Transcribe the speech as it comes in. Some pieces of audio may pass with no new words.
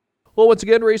Well, once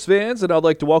again, race fans, and I'd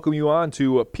like to welcome you on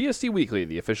to PST Weekly,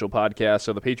 the official podcast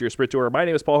of the Patriot Sprint Tour. My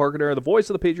name is Paul Harkiner, the voice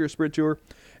of the Patriot Sprint Tour,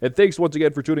 and thanks once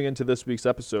again for tuning into this week's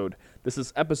episode. This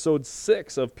is episode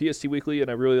 6 of PST Weekly,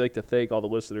 and I really like to thank all the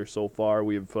listeners so far.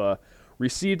 We've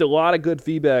received a lot of good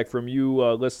feedback from you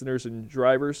listeners and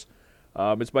drivers.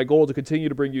 It's my goal to continue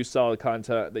to bring you solid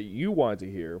content that you want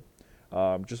to hear.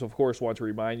 Just, of course, want to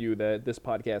remind you that this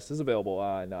podcast is available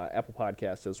on Apple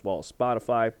Podcasts as well as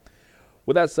Spotify.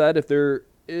 With that said, if there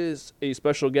is a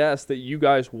special guest that you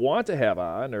guys want to have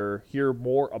on or hear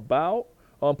more about,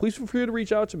 please feel free to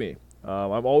reach out to me.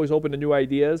 I'm always open to new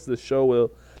ideas. This show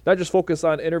will not just focus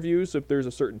on interviews. If there's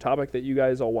a certain topic that you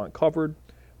guys all want covered,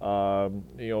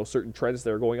 certain trends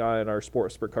that are going on in our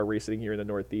sprint car racing here in the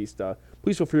Northeast,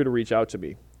 please feel free to reach out to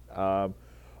me.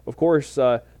 Of course,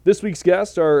 this week's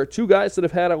guests are two guys that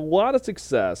have had a lot of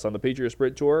success on the Patriot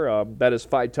Sprint Tour. That is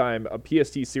five-time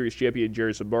PST Series champion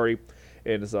Jared Zimbardi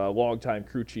and his longtime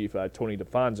crew chief, Tony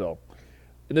Difonzo.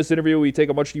 In this interview, we take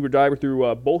a much deeper dive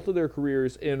through both of their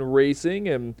careers in racing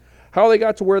and how they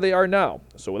got to where they are now.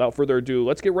 So without further ado,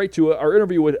 let's get right to our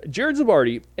interview with Jared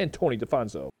Zimbardi and Tony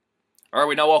Difonzo. All right,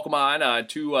 we now welcome on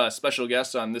two special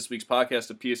guests on this week's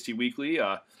podcast of PST Weekly.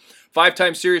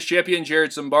 Five-time series champion Jared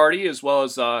Zimbardi, as well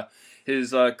as his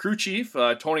crew chief,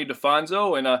 Tony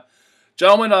Difonzo. And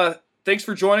gentlemen, thanks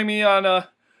for joining me on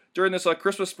during this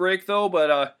Christmas break, though.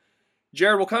 But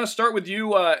Jared, we'll kind of start with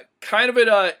you. Kind of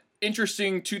an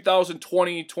interesting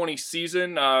 2020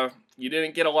 season. You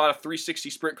didn't get a lot of 360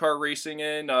 sprint car racing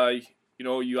in.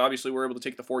 You obviously were able to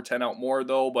take the 410 out more,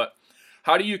 though. But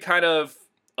how do you kind of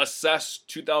assess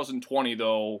 2020,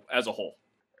 though, as a whole?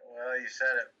 Well, you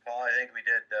said it, Paul. I think we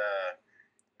did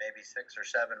maybe 6 or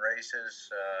 7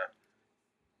 races,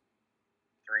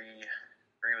 three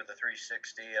with the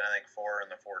 360, and I think 4 in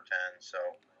the 410. So,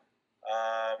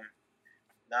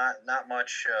 not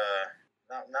much,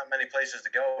 not many places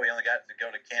to go. We only got to go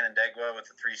to Canandaigua with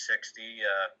the 360,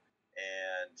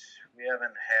 and we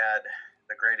haven't had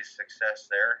the greatest success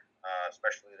there,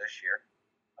 especially this year.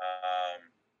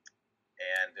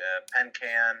 And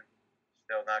Pencan,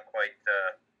 still not quite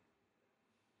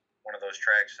one of those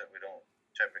tracks that we don't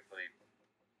typically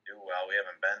do well. We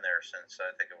haven't been there since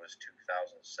I think it was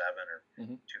 2007 or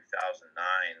 2009.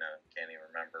 Can't even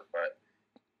remember. But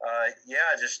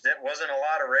just it wasn't a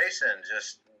lot of racing.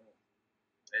 Just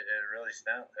it really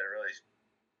stunk. It really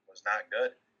was not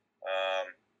good.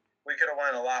 We could have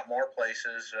went a lot more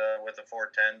places with the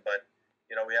 410, but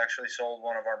we actually sold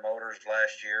one of our motors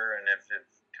last year, and it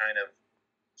kind of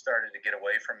started to get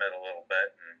away from it a little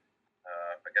bit, and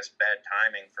I guess bad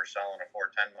timing for selling a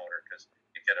 410 motor because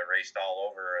you could have raced all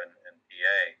over in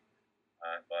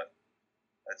PA, but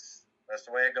that's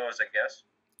the way it goes, I guess.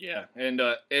 Yeah,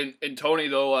 and Tony,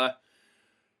 though,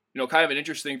 kind of an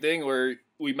interesting thing where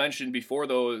we mentioned before,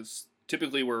 though, is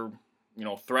typically we're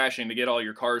thrashing to get all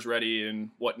your cars ready and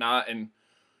whatnot, and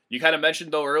you kind of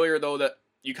mentioned though earlier though that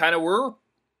you kind of were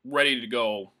ready to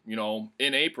go,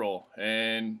 in April,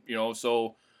 and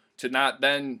so to not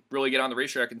then really get on the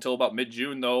racetrack until about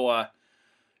mid-June, though,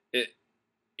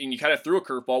 and you kind of threw a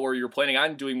curveball where you were planning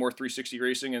on doing more 360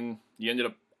 racing, and you ended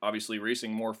up obviously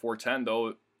racing more 410,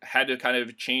 though. Had to kind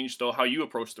of change, though, how you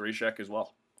approach the racetrack as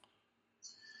well.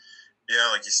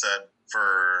 Yeah, like you said,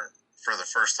 for the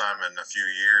first time in a few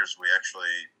years, we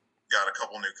actually got a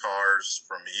couple new cars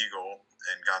from Eagle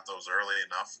and got those early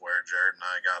enough where Jared and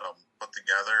I got them put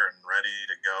together and ready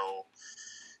to go,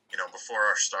 before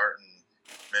our start in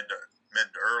mid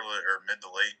to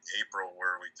late April,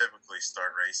 where we typically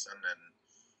start racing. And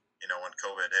when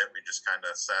COVID hit, we just kind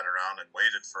of sat around and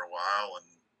waited for a while and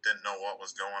didn't know what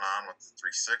was going on with the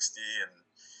 360, and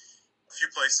a few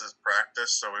places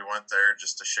practiced, so we went there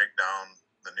just to shake down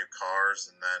the new cars,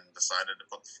 and then decided to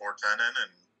put the 410 in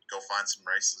and go find some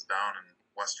races down in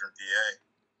Western PA.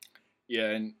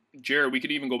 Yeah, and Jared, we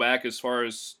could even go back as far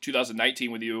as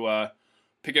 2019 with you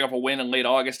picking up a win in late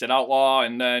August at Outlaw,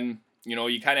 and then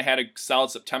you kind of had a solid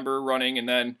September running, and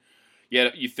then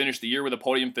you finished the year with a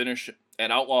podium finish at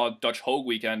Outlaw Dutch Hogue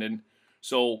weekend. And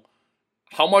so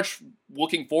how much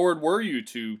looking forward were you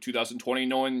to 2020,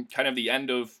 knowing kind of the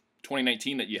end of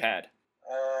 2019 that you had?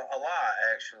 A lot,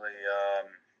 actually.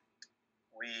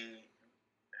 We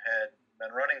had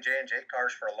been running J&J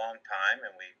cars for a long time,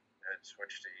 and we had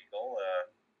switched to Eagle.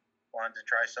 Wanted to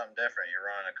try something different. You're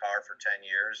running a car for 10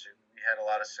 years. We had a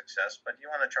lot of success, but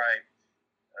you want to try.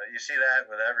 You see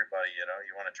that with everybody,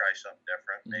 you want to try something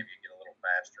different. Maybe you get a little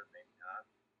faster, maybe not.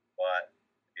 But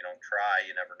if you don't try,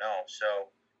 you never know.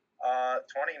 So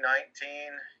 2019,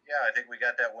 I think we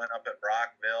got that win up at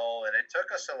Brockville, and it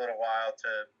took us a little while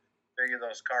to figure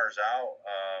those cars out.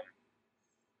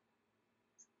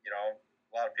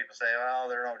 a lot of people say, well,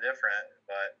 they're no different,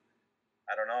 but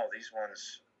I don't know. These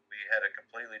ones, we had a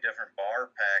completely different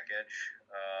bar package,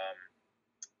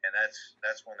 and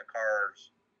that's when the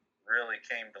cars really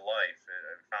came to life.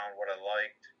 I found what I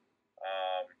liked,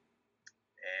 um,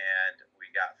 and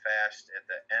we got fast at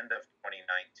the end of 2019.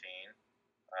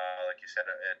 Like you said,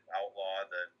 at Outlaw,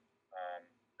 the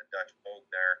Dutch boat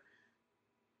there.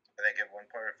 I think at one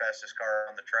point the fastest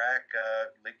car on the track,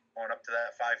 going up to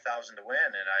that 5,000 to win,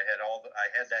 and I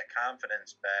had that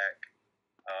confidence back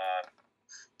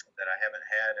that I haven't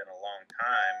had in a long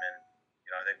time, and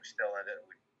I think we still ended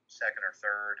second or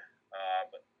third,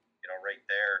 but right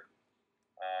there,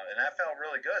 and that felt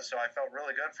really good. So I felt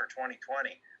really good for 2020.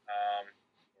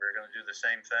 We were going to do the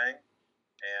same thing,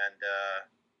 and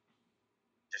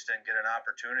just didn't get an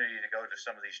opportunity to go to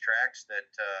some of these tracks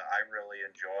that I really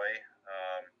enjoy.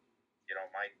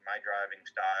 My driving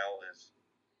style is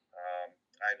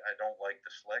I don't like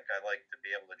the slick. I like to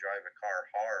be able to drive a car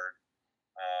hard,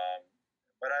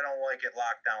 but I don't like it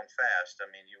locked down fast. I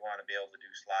mean, you want to be able to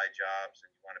do slide jobs,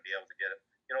 and you want to be able to get it.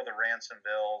 The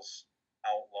Ransomvilles,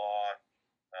 Outlaw.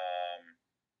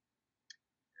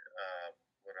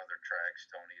 What other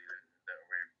tracks, Tony, that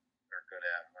we are good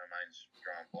at? My mind's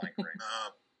drawing blank right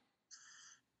now.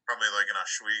 Probably like in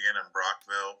Oswego and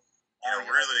Brockville.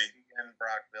 Really. In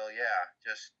Brockville, yeah.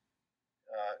 Just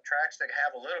tracks that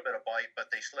have a little bit of bite, but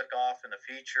they slick off in the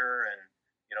feature, and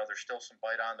there's still some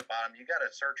bite on the bottom. You got to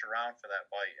search around for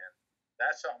that bite, and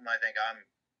that's something I think I'm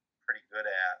pretty good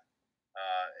at.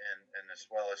 And as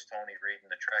well as Tony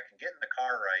reading the track and getting the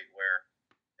car right,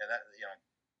 and that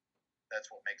that's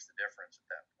what makes the difference at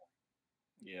that point.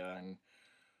 Yeah, and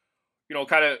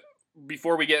kind of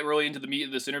before we get really into the meat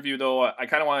of this interview, though, I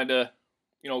kind of wanted to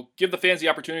give the fans the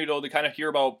opportunity, though, to kind of hear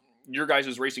about your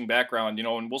guys' racing background,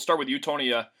 and we'll start with you,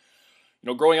 Tony.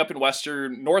 Growing up in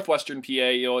northwestern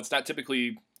PA, it's not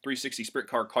typically 360 sprint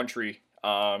car country.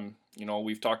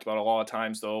 We've talked about a lot of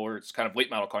times, though, where it's kind of late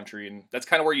model country, and that's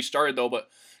kind of where you started, though. But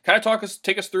kind of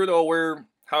take us through, though,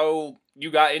 how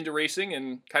you got into racing,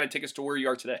 and kind of take us to where you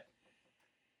are today.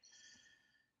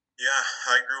 Yeah,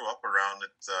 I grew up around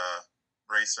it,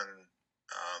 racing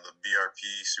the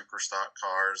BRP super stock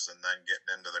cars, and then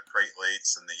getting into the crate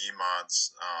lates and the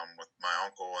E-mods with my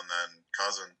uncle and then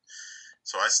cousin.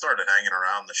 So I started hanging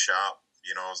around the shop,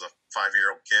 as a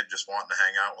 5-year-old kid, just wanting to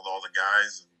hang out with all the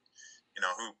guys. And,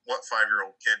 what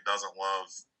 5-year-old kid doesn't love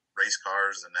race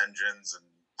cars and engines and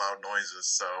loud noises?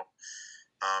 So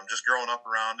just growing up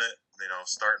around it,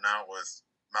 starting out with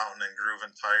mounting and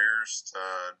grooving tires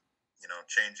to,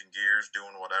 changing gears,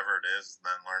 doing whatever it is, and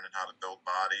then learning how to build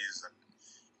bodies and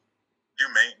do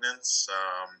maintenance,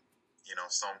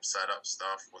 some setup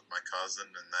stuff with my cousin,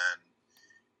 and then,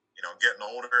 getting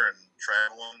older and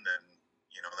traveling, and,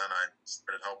 then I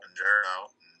started helping Jared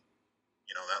out, and,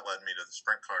 that led me to the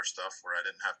sprint car stuff where I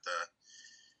didn't have to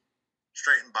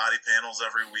straighten body panels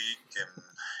every week and,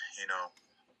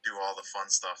 do all the fun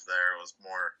stuff there. It was a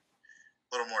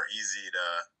little more easy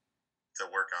to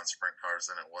work on sprint cars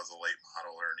than it was a late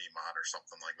model or an E-mod or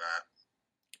something like that.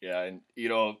 Yeah, and,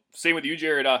 same with you,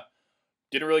 Jared.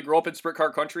 Didn't really grow up in sprint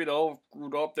car country, though.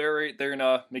 Grew up right there in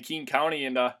McKean County,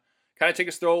 and kind of take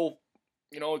us through,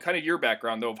 kind of your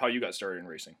background, though, of how you got started in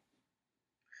racing.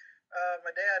 My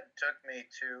dad took me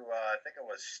to, I think it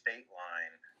was State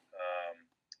Line,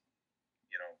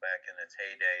 back in its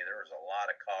heyday. There was a lot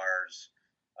of cars,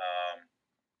 and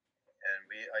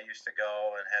I used to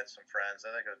go and had some friends.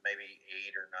 I think it was maybe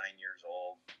 8 or 9 years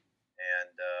old,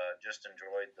 and just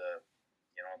enjoyed the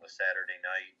Saturday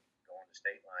night going to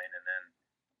State Line, and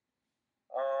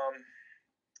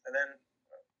then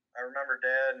I remember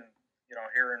Dad,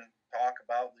 hearing talk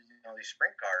about these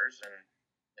sprint cars, and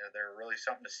they were really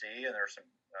something to see. And there were some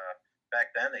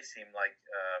back then they seemed like,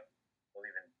 well,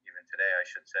 even today I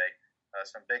should say,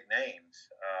 some big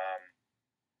names,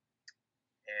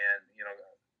 and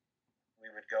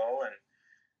we would go, and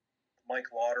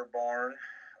Mike Lauterborn,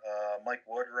 Mike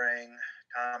Woodring,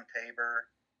 Tom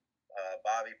Tabor,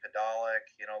 Bobby Podolak,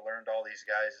 learned all these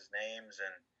guys' names,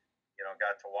 and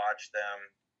got to watch them.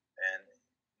 And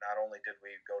not only did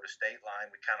we go to State Line,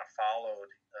 we kind of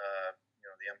followed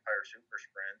the Empire Super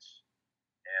Sprints,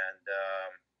 and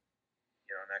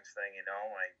next thing you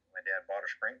know, my dad bought a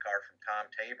sprint car from Tom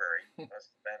Tabor. He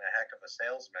must have been a heck of a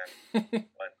salesman,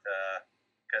 but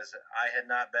because I had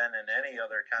not been in any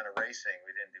other kind of racing.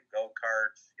 We didn't do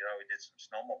go-karts, we did some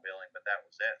snowmobiling, but that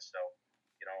was it. So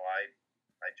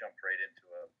I jumped right into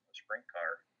a sprint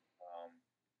car, I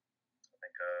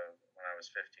think when I was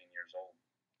 15 years old.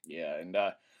 Yeah, and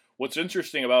what's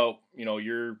interesting about,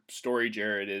 your story,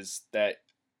 Jared, is that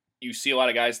you see a lot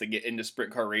of guys that get into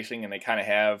sprint car racing and they kind of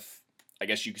have, I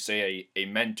guess you could say, a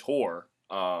mentor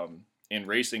in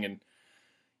racing, and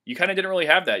you kind of didn't really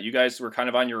have that. You guys were kind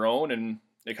of on your own, and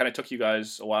it kind of took you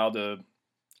guys a while to,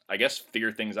 I guess,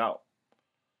 figure things out.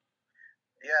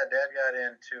 Yeah, Dad got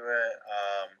into it.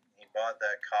 He bought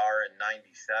that car in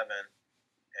 '97,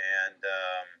 and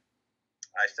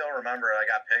I still remember I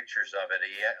got pictures of it.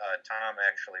 Tom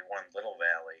actually won Little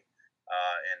Valley,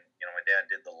 and my dad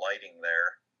did the lighting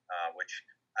there, which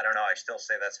I don't know. I still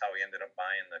say that's how he ended up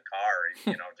buying the car.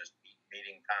 Just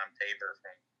meeting Tom Tabor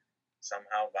from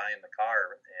somehow buying the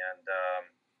car, and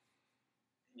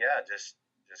just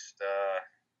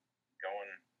going.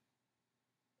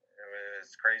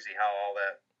 It's crazy how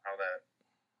that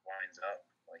winds up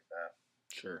like that.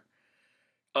 Sure.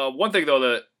 One thing though,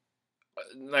 the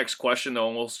next question though,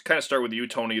 and we'll kind of start with you,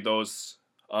 Tony.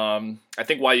 I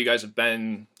think why you guys have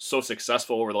been so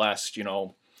successful over the last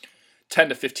 10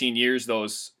 to 15 years,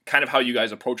 those kind of how you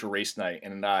guys approach a race night,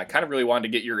 and I kind of really wanted to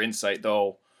get your insight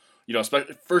though.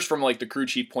 First from like the crew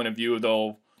chief point of view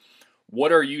though,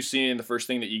 what are you seeing the first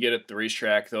thing that you get at the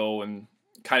racetrack though, and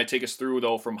kind of take us through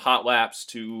though from hot laps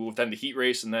to then the heat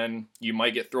race, and then you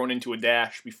might get thrown into a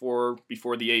dash before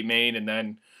the 8 main, and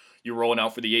then you're rolling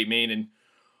out for the 8 main. And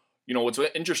what's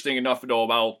interesting enough though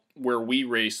about where we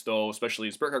race though, especially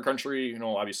in sprint car country,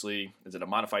 obviously, is it a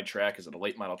modified track, is it a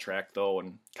late model track though,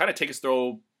 and kind of take us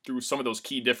through some of those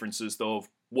key differences though of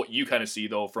what you kind of see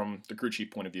though from the crew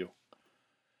chief point of view.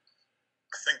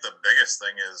 I think the biggest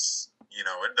thing is,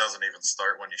 it doesn't even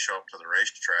start when you show up to the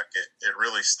racetrack. It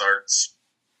really starts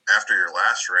after your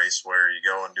last race, where you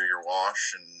go and do your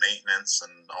wash and maintenance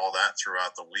and all that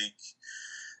throughout the week.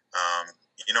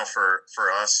 For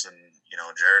us, and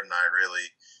Jared and I really,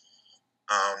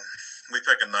 we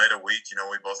pick a night a week.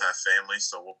 We both have families,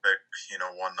 so we'll pick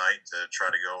one night to try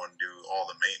to go and do all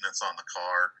the maintenance on the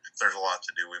car. If there's a lot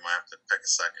to do, we might have to pick a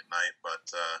second night, but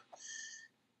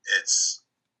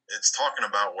it's talking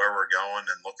about where we're going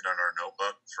and looking at our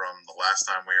notebook from the last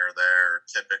time we were there,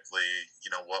 typically,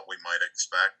 what we might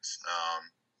expect.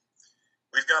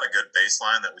 We've got a good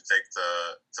baseline that we take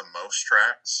to most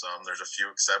tracks. There's a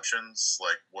few exceptions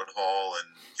like Woodhull and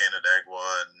Canandaigua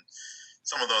and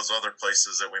some of those other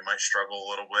places that we might struggle a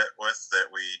little bit with, that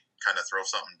we kind of throw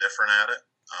something different at it.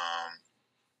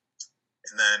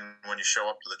 And then when you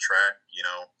show up to the track,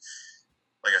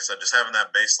 like I said, just having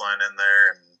that baseline in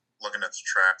there and looking at the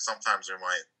track. Sometimes we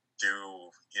might do,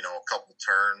 a couple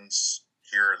turns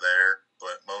here or there,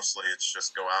 but mostly it's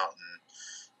just go out and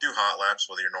do hot laps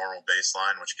with your normal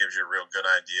baseline, which gives you a real good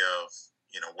idea of,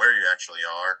 where you actually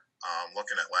are,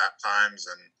 looking at lap times.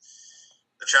 And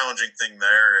the challenging thing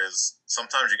there is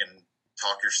sometimes you can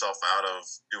talk yourself out of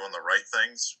doing the right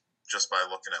things just by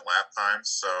looking at lap times.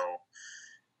 So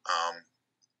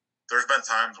there's been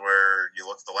times where you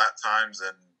look at the lap times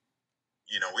and,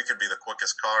 we could be the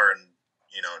quickest car and,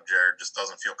 Jared just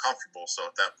doesn't feel comfortable. So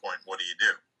at that point, what do?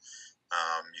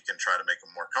 You can try to make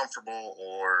him more comfortable,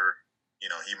 or,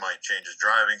 he might change his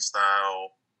driving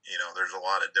style. There's a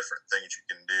lot of different things you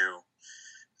can do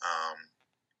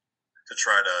to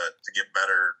try to get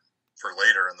better for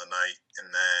later in the night.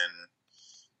 And then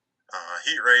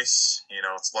heat race,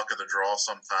 it's luck of the draw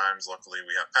sometimes. Luckily,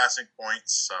 we have passing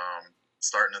points.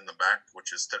 Starting in the back,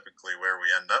 which is typically where we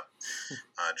end up.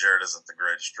 Jared isn't the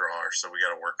greatest drawer, so we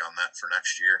got to work on that for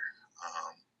next year.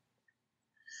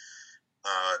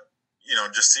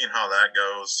 Just seeing how that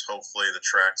goes. Hopefully the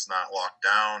track's not locked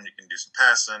down. You can do some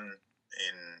passing.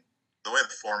 In the way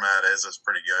the format is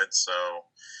pretty good. So,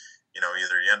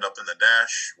 either you end up in the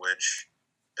dash, which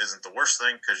isn't the worst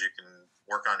thing because you can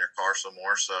work on your car some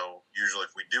more. So usually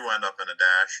if we do end up in a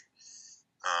dash,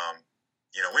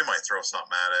 we might throw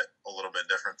something at it a little bit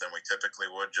different than we typically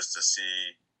would, just to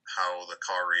see how the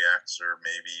car reacts, or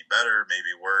maybe better,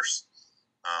 maybe worse.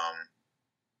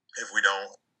 If we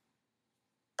don't,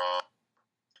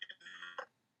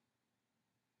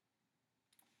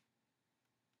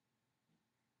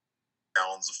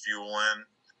 gallons of fuel in.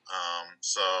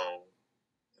 So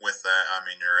with that,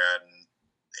 you're adding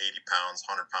 80 pounds,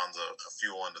 100 pounds of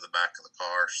fuel into the back of the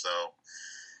car. So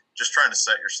just trying to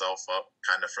set yourself up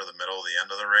kind of for the middle of the end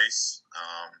of the race.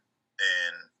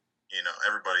 And,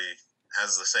 everybody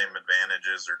has the same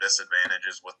advantages or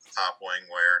disadvantages with the top wing,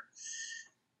 where,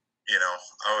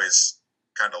 I always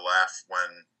kind of laugh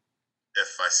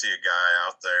if I see a guy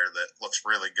out there that looks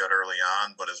really good early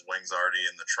on, but his wing's already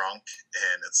in the trunk,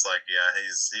 and it's like, yeah,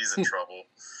 he's in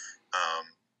trouble.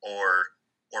 Or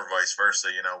vice versa.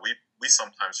 We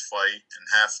sometimes fight and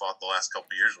have fought the last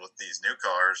couple of years with these new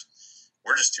cars.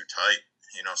 We're just too tight,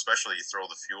 especially you throw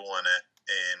the fuel in it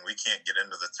and we can't get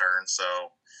into the turn.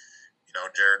 So,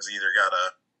 Jared's either got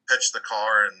to pitch the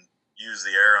car and use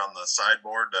the air on the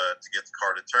sideboard to get the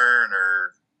car to turn,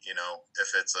 or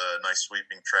if it's a nice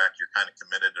sweeping track, you're kind of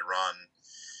committed to run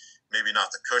maybe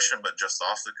not the cushion, but just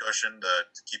off the cushion to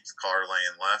keep the car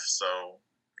laying left. So,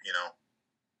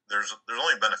 there's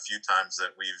only been a few times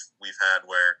that we've had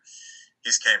where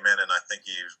he's came in and I think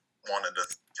he wanted to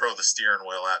throw the steering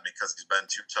wheel at me because he's been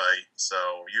too tight.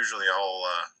 So usually I'll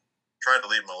try to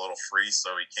leave him a little free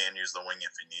so he can use the wing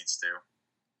if he needs to.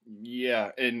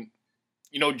 Yeah, and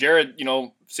Jared,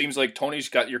 seems like Tony's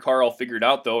got your car all figured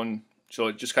out though, and so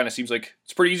it just kind of seems like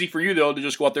it's pretty easy for you though to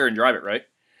just go out there and drive it, right?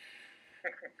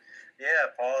 Yeah,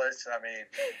 Paul.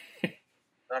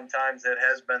 Sometimes it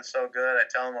has been so good. I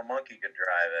tell him a monkey could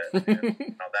drive it.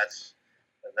 And,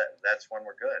 that's when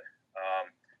we're good.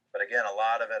 But again, a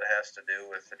lot of it has to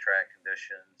do with the track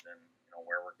conditions and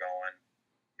where we're going.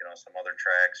 Some other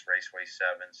tracks, Raceway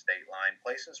 7, State Line,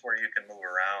 places where you can move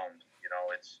around.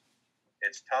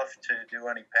 It's tough to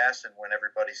do any passing when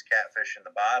everybody's catfishing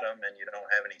the bottom and you don't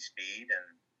have any speed.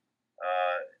 And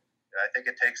I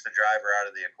think it takes the driver out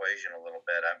of the equation a little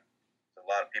bit. A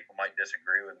lot of people might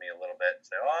disagree with me a little bit and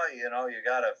say, "Oh, you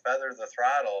got to feather the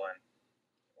throttle," and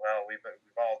well, we've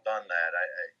all done that.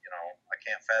 I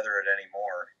can't feather it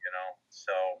anymore.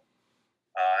 So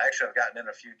actually, I've gotten in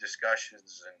a few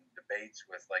discussions and debates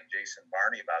with like Jason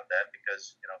Barney about that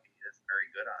because he is very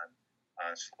good on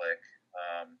slick.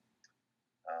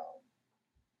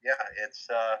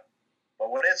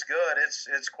 But when it's good, it's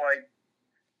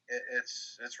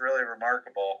really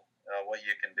remarkable what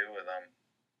you can do with them.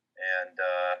 And,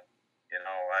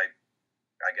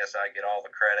 I guess I get all the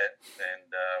credit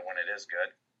and when it is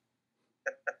good.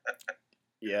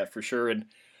 Yeah, for sure. And,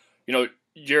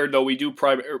 Jared, though, we do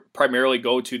primarily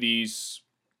go to these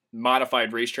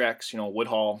modified racetracks,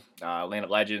 Woodhall, Land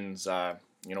of Legends,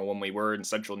 when we were in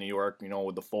central New York,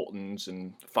 with the Fultons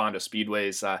and Fonda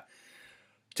Speedways.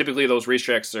 Typically, those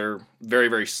racetracks are very,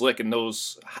 very slick. And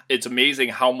it's amazing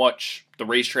how much the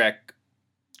racetrack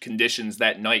conditions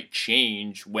that night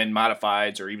change when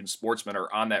modifieds or even sportsmen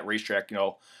are on that racetrack.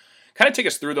 Kind of take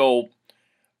us through though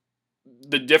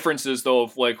the differences though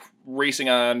of like racing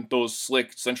on those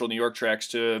slick central New York tracks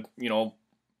to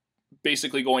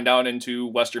basically going down into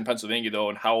western Pennsylvania though,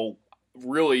 and how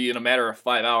really in a matter of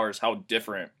 5 hours how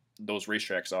different those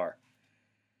racetracks are.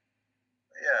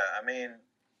 Yeah, I mean,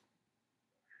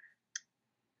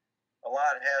 a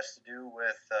lot has to do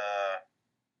with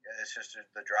it's just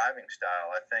the driving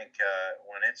style. I think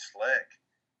when it's slick,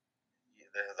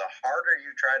 the harder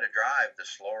you try to drive, the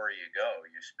slower you go.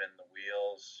 You spin the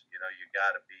wheels. You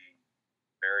got to be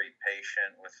very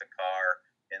patient with the car,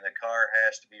 and the car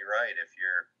has to be right. If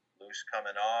you're loose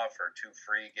coming off or too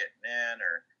free getting in,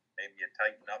 or maybe you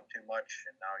tighten up too much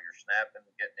and now you're snapping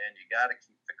getting in, you got to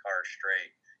keep the car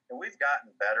straight. And we've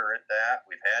gotten better at that.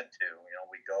 We've had to.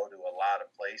 We go to a lot of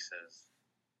places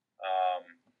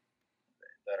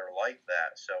that are like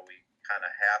that, so we kind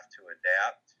of have to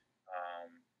adapt. I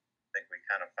think we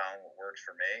kind of found what works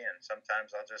for me, and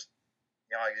sometimes I just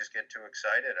get too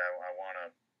excited. I want to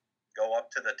go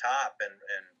up to the top and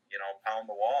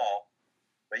pound the wall,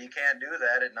 but you can't do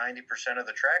that at 90% of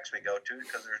the tracks we go to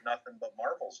because there's nothing but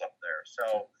marbles up there.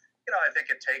 So I think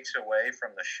it takes away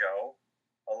from the show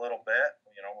a little bit.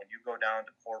 When you go down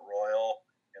to Port Royal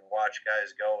and watch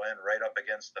guys go in right up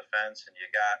against the fence, and you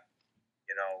got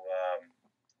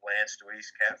Lance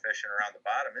Deweese catfishing around the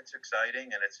bottom, it's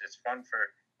exciting, and it's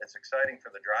exciting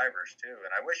for the drivers too. And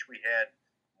I wish we had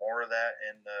more of that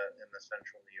in the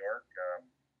central New York.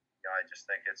 I just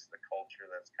think it's the culture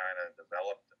that's kind of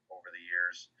developed over the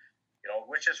years.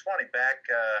 Which is funny. Back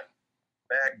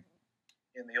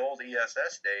in the old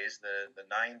ESS days, the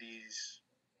 90s,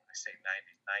 I say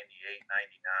 90s, 98,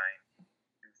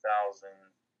 99, 2000,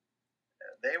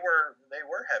 they were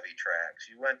heavy tracks.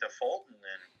 You went to Fulton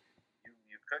and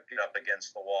you could get up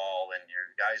against the wall, and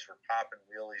your guys were popping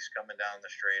wheelies coming down the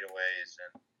straightaways,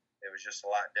 and it was just a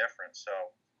lot different. So,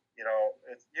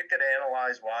 you could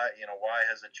analyze why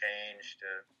has it changed,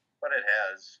 but it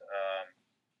has.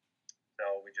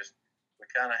 So we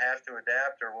kind of have to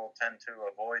adapt, or we'll tend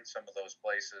to avoid some of those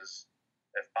places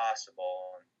if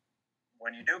possible. And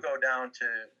when you do go down to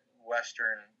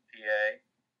Western PA,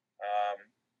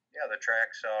 the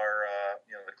tracks are,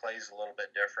 the clay's a little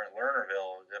bit different.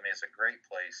 Lernerville, I mean, it's a great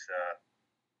place.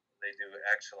 They do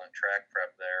excellent track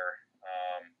prep there,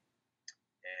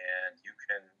 and you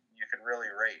can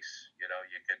really race. You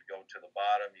could go to the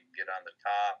bottom, you can get on the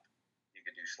top, you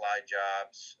could do slide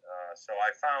jobs. So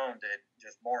I found it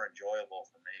just more enjoyable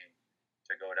for me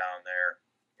to go down there.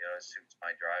 It suits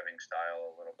my driving style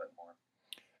a little bit more.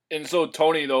 And so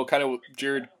Tony, though, kind of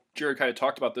Jared Jared kind of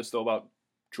talked about this, though, about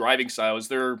driving style. Is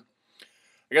there,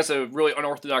 I guess, a really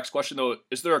unorthodox question, though,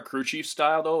 is there a crew chief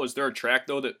style, though? Is there a track,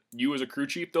 though, that you as a crew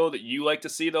chief, though, that you like to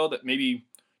see, though, that maybe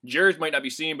Jared might not be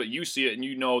seeing, but you see it and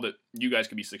you know that you guys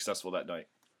can be successful that night?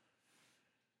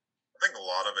 I think a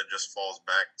lot of it just falls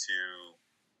back to,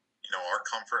 our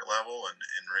comfort level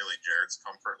and really Jared's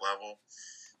comfort level.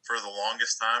 For the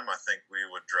longest time, I think we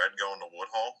would dread going to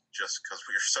Woodhull just because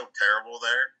we were so terrible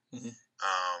there. Mm-hmm.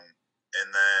 And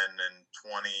then in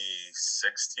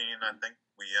 2016, I think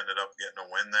we ended up getting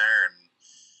a win there. And,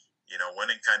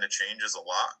 winning kind of changes a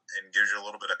lot and gives you a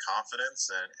little bit of confidence.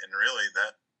 And really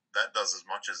that does as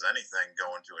much as anything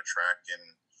going to a track.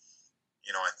 And,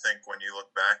 I think when you look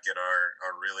back at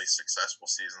our really successful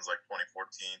seasons like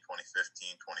 2014,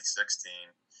 2015,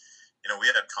 2016, we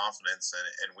had confidence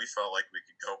and we felt like we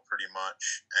could go pretty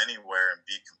much anywhere and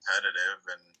be competitive.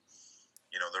 And,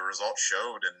 the results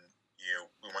showed. And,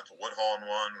 we went to Woodhull and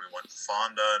won. We went to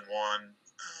Fonda and won.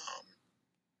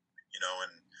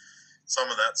 And some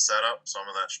of that's setup, some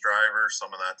of that's driver,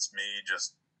 some of that's me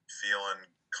just feeling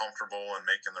comfortable and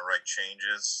making the right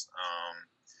changes.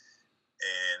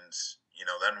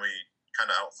 Then we kind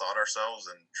of outthought ourselves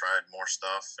and tried more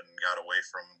stuff and got away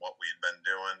from what we had been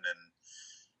doing and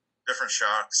different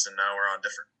shocks. And now we're on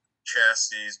different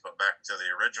chassis, but back to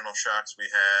the original shocks we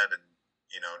had, and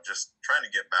just trying to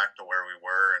get back to where we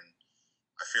were. And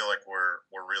I feel like we're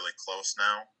really close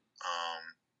now.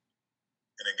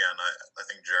 And again, I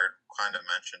think Jared kind of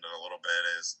mentioned it a little bit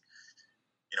is,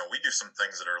 we do some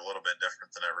things that are a little bit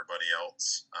different than everybody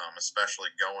else, especially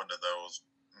going to those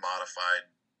modified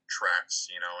tracks,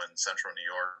 in central New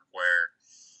York where,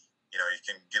 you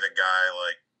can get a guy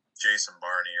like Jason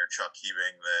Barney or Chuck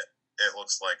Hebing that it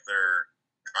looks like they're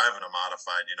driving a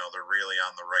modified, they're really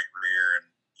on the right rear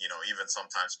and, even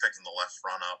sometimes picking the left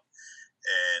front up.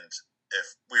 And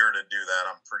if we were to do that,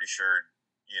 I'm pretty sure,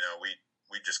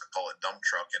 we just call it dump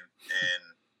trucking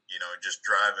and, just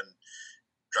driving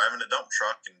a dump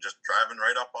truck and just driving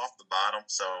right up off the bottom.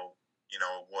 So,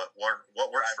 what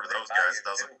works for those guys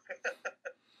doesn't.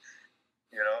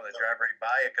 They drive right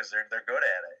by you because they're good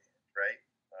at it, right?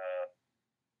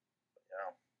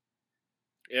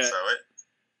 Yeah. So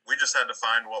we just had to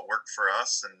find what worked for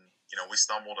us, and we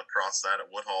stumbled across that at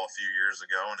Woodhull a few years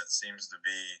ago, and it seems to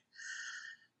be,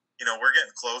 we're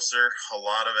getting closer. A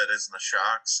lot of it is in the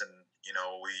shocks, and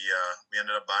we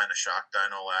ended up buying a shock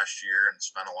dyno last year and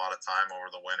spent a lot of time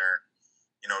over the winter,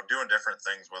 doing different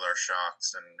things with our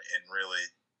shocks and really,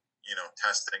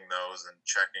 testing those and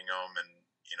checking them and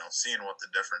seeing what the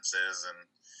difference is and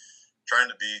trying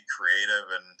to be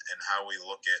creative and how we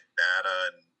look at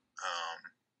data and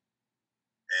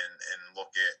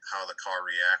look at how the car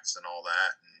reacts and all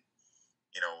that. And,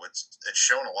 it's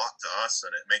shown a lot to us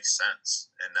and it makes sense.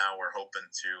 And now we're hoping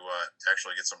to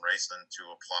actually get some racing to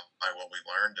apply what we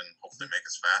learned and hopefully make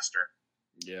us faster.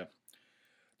 Yeah.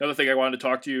 Another thing I wanted to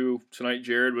talk to you tonight,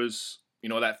 Jared, was,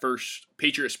 that first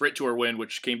Patriot Sprint Tour win,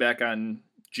 which came back on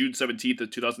June 17th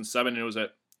of 2007, and it was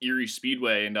at Erie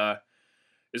Speedway. And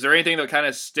is there anything that kind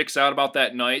of sticks out about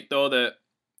that night, though, that,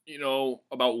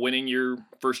 about winning your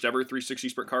first ever 360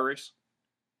 sprint car race?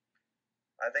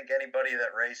 I think anybody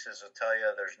that races will tell you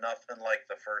there's nothing like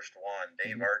the first one.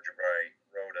 Dave Archibald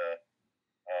wrote a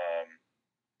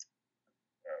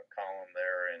column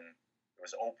there, and it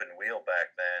was Open Wheel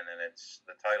back then, and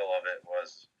the title of it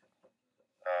was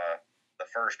The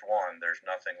First One. There's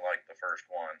nothing like the first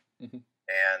one. Mm-hmm.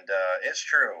 And it's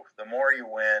true. The more you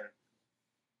win,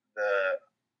 the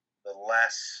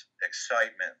less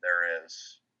excitement there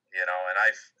is, and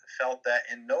I've felt that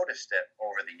and noticed it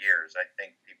over the years. I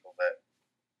think people that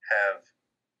have,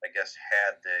 I guess,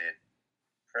 had the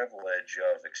privilege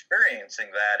of experiencing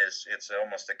that it's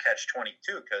almost a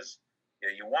catch-22 because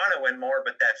you want to win more,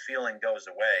 but that feeling goes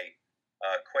away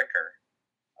quicker.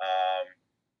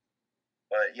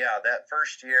 But yeah, that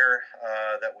first year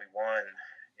that we won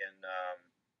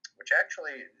which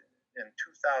actually in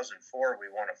 2004 we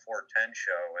won a 410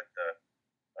 show at the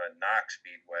Knox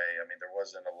Speedway. I mean, there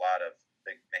wasn't a lot of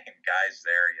big name guys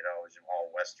there, it was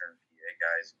all Western PA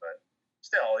guys, but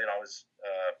still, I was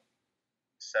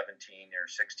 17 or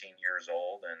 16 years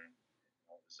old, and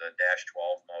it was a Dash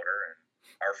 12 motor and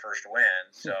our first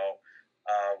win. So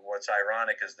what's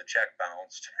ironic is the check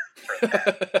bounced for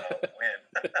that win.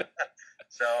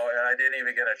 So, and I didn't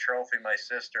even get a trophy. My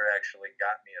sister actually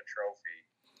got me a trophy.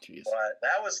 Jeez. But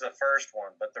that was the first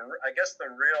one. But I guess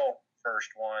the real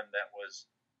first one that was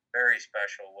very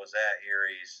special was at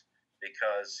Erie's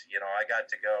because, I got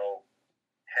to go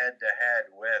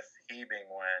head-to-head with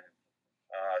Hebing when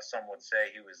some would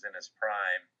say he was in his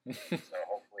prime. So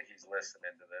hopefully he's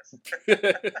listening to this.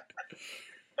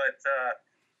 but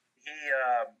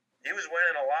he was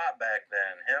winning a lot back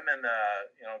then. Him and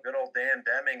good old Dan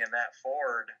Deming in that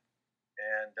Ford,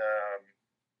 and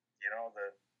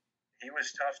he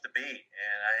was tough to beat,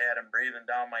 and I had him breathing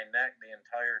down my neck the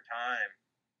entire time.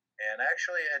 And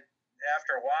actually,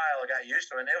 after a while, I got used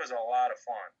to it, and it was a lot of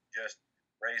fun just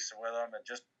racing with him. And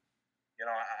just,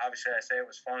 obviously I say it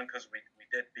was fun because we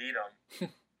did beat him.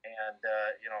 And,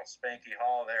 Spanky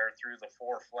Hall there threw the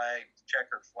 4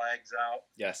 checkered flags out.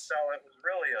 Yes. So it was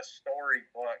really a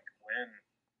storybook win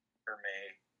for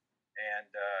me. And,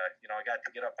 I got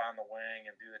to get up on the wing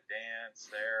and do the dance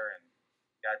there and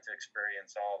got to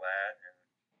experience all that. And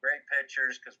great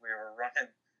pictures because we were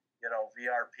running,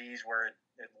 VRPs where it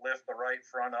lift the right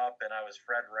front up, and I was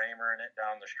Fred Raymer in it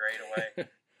down the straightaway.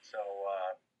 So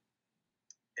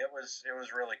it was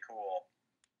really cool.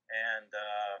 And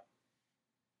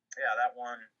that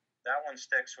one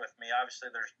sticks with me. Obviously,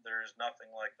 there's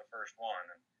nothing like the first one,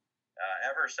 and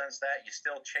ever since that, you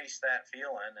still chase that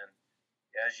feeling, and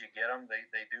as you get them, they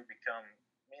do become.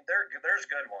 I mean, there's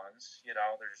good ones.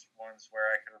 There's ones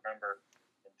where I can remember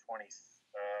in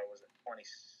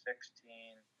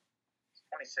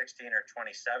 2016 or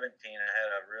 2017, I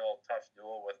had a real tough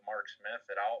duel with Mark Smith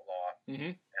at Outlaw.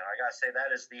 Mm-hmm. And I got to say,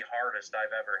 that is the hardest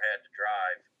I've ever had to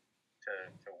drive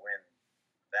to win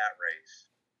that race.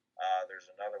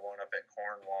 There's another one up at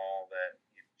Cornwall that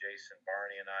Jason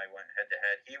Barney and I went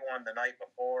head-to-head. He won the night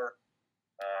before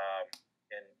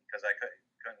because I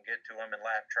couldn't get to him in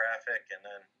lap traffic. And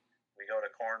then we go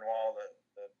to Cornwall the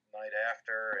night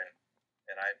after, and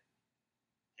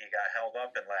he got held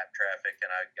up in lap traffic,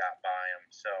 and I got by him.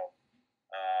 So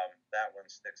that one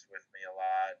sticks with me a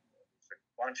lot. There's a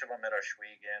bunch of them at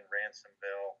Oshwegan,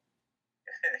 Ransomville.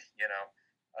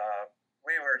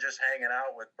 We were just hanging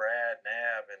out with Brad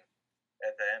Nab and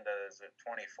at the end of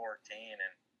 2014,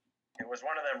 and it was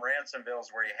one of them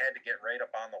Ransomvilles where you had to get right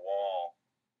up on the wall.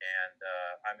 And,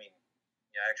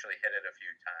 you actually hit it a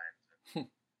few times.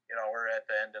 We're at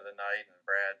the end of the night, and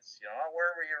Brad's,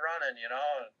 where were you running,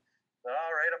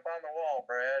 right up on the wall,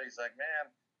 Brad. He's like,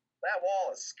 man, that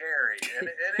wall is scary. And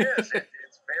it is.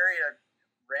 It's very,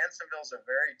 Ransomville's a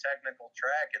very technical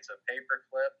track. It's a paper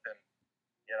clip, and,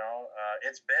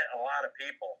 it's bit a lot of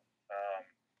people.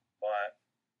 But,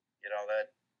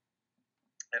 that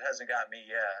it hasn't got me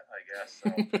yet, I guess. So.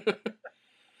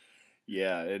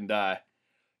 Yeah.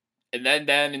 And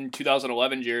then in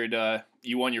 2011, Jared,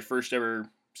 you won your first ever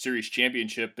series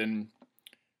championship. And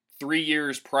 3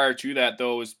 years prior to that,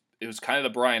 though, it was kind of the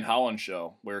Brian Holland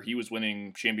show where he was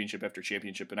winning championship after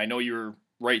championship. And I know you were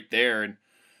right there. And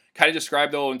kind of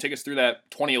describe, though, and take us through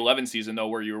that 2011 season, though,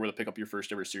 where you were able to pick up your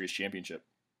first ever series championship.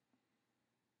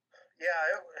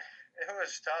 Yeah, it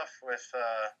was tough with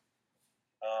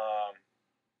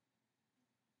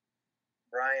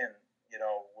Brian,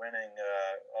 winning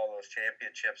all those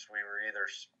championships. We were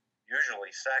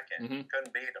usually second. Mm-hmm.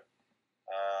 Couldn't beat him.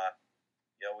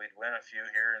 We'd win a few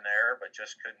here and there, but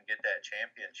just couldn't get that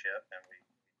championship. And we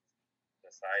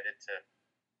decided to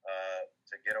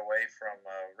get away from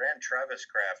ran Trevis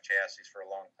Craft chassis for a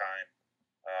long time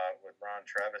with Ron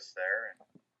Trevis there, and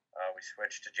we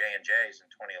switched to J&J's in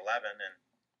 2011, and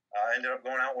ended up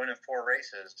going out winning 4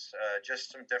 races.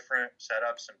 Just some different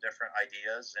setups, some different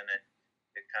ideas, and it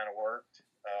kind of worked.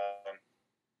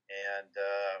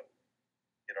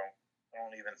 I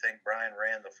don't even think Brian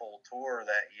ran the full tour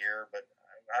that year, but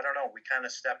I don't know. We kind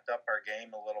of stepped up our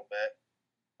game a little bit,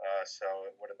 so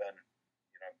it would have been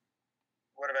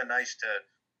nice to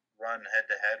run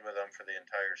head to head with them for the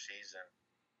entire season.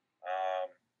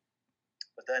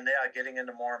 But then, getting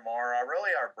into more and more.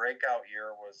 Really, our breakout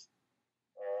year was,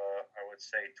 I would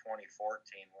say,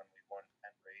 2014 when we won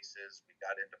 10 races. We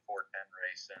got into 410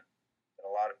 racing, and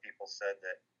a lot of people said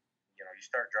that you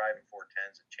start driving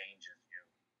 410s, it changes you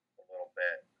a little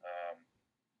bit.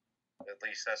 At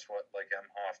least that's what M.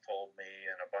 Hoff told me,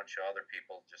 and a bunch of other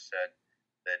people just said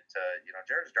that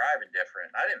Jared's driving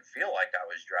different. I didn't feel like I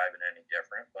was driving any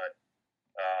different, but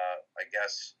I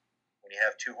guess when you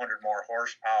have 200 more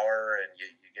horsepower and you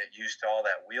get used to all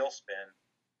that wheel spin,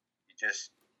 you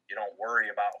don't worry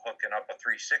about hooking up a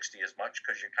 360 as much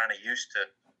because you're kind of used to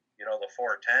the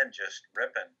 410 just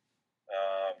ripping,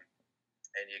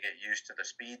 and you get used to the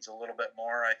speeds a little bit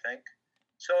more, I think.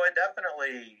 So it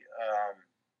definitely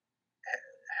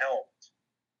helped.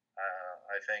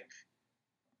 I think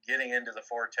getting into the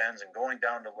 410s and going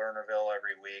down to Lernerville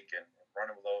every week and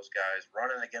running with those guys,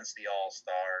 running against the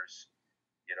All-Stars,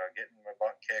 getting my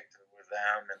butt kicked with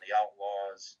them and the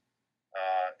Outlaws,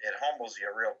 it humbles you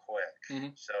real quick.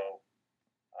 Mm-hmm. So,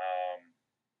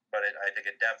 but I think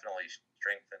it definitely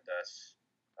strengthened us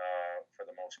for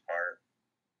the most part.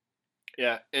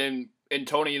 Yeah, and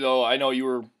Tony, though, I know you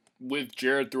were with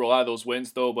Jared through a lot of those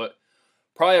wins, though, but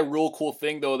probably a real cool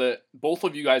thing, though, that both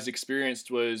of you guys experienced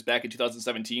was back in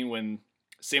 2017 when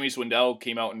Sammy Swindell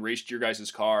came out and raced your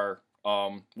guys' car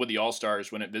with the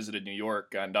All-Stars when it visited New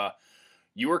York. And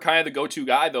you were kind of the go-to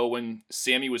guy, though, when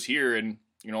Sammy was here. And,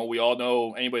 you know, we all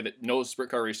know, anybody that knows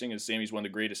sprint car racing is Sammy's one of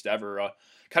the greatest ever.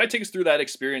 Kind of take us through that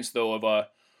experience, though, of,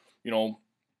 you know,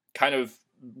 kind of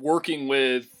working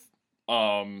with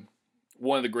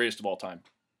one of the greatest of all time.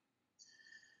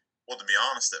 Well, to be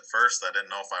honest, at first I didn't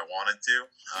know if I wanted to.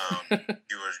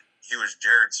 He was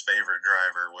Jared's favorite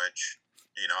driver, which,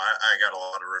 you know, I got a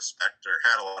lot of respect, or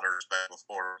had a lot of respect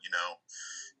before, you know,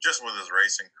 just with his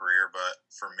racing career. But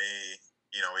for me,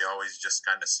 you know, he always just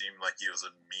kind of seemed like he was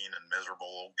a mean and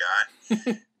miserable old guy.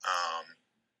 And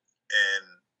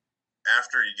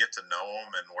after you get to know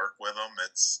him and work with him,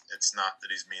 it's not that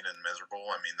he's mean and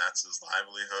miserable. I mean, that's his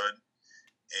livelihood,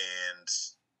 and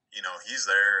you know, he's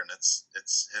there, and it's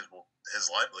his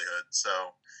livelihood.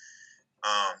 So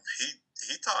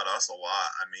he taught us a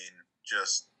lot. I mean,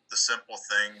 just the simple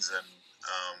things. And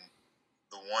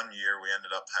the one year we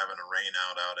ended up having a rain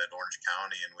out at Orange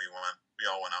County, and we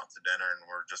all went out to dinner, and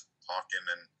we're just talking,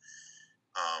 and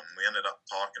we ended up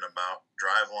talking about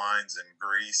drive lines and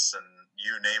grease and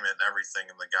you name it and everything.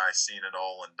 And the guy's seen it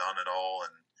all and done it all,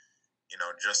 and you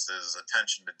know, just his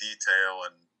attention to detail,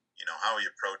 and you know, how he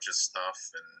approaches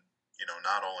stuff, and you know,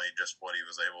 not only just what he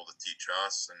was able to teach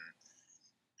us and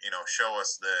you know, show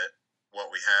us that what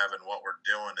we have and what we're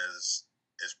doing is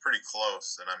pretty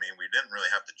close. And I mean, we didn't really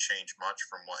have to change much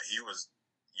from what he was,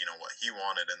 you know, what he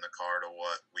wanted in the car to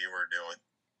what we were doing.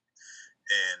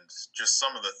 And just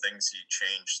some of the things he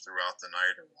changed throughout the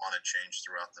night, or wanted changed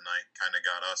throughout the night, kind of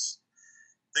got us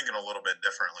thinking a little bit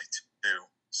differently too.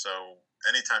 So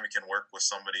anytime you can work with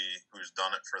somebody who's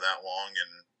done it for that long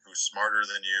and who's smarter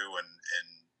than you, and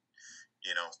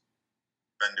you know,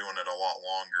 been doing it a lot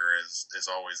longer, is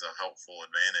always a helpful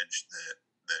advantage that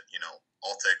you know,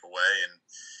 I'll take away. And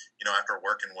you know, after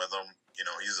working with him, you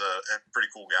know, he's a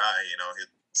pretty cool guy. You know,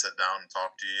 he'd sit down and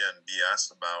talk to you and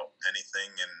BS about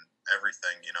anything and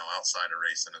everything, you know, outside of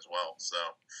racing as well. So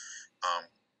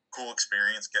cool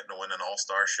experience getting to win an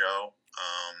all-star show.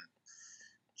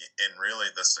 And really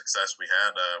the success we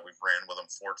had, we've ran with them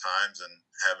 4 times and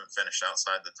haven't finished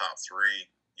outside the top 3,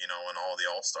 you know, in all the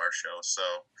all-star shows.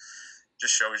 So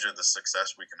just shows you the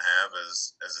success we can have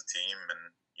as a team,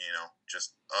 and you know,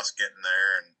 just us getting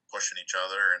there and pushing each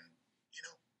other, and you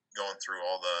know, going through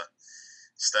all the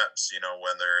steps, you know,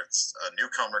 whether it's a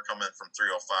newcomer coming from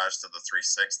 305s to the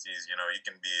 360s, you know, you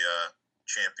can be a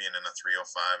champion in a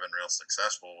 305 and real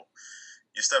successful.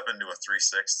 You step into a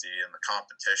 360, and the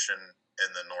competition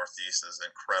in the Northeast is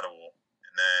incredible.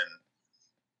 And then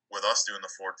with us doing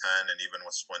the 410, and even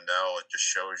with Swindell, it just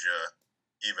shows you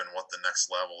even what the next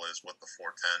level is with the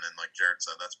 410. And like Jared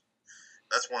said, that's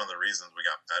one of the reasons we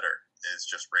got better, is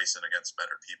just racing against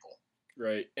better people.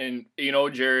 Right. And, you know,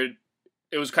 Jared,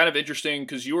 it was kind of interesting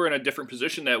because you were in a different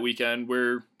position that weekend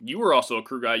where you were also a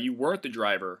crew guy. You weren't the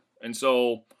driver. And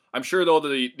so I'm sure, though,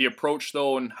 the approach,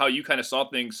 though, and how you kind of saw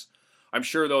things, I'm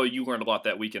sure, though, you learned a lot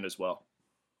that weekend as well.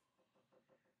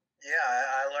 Yeah,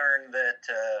 I learned that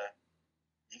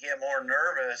you get more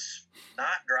nervous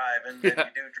not driving than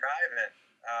you do driving.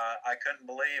 I couldn't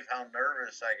believe how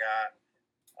nervous I got.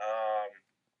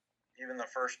 Even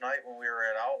the first night when we were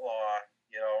at Outlaw,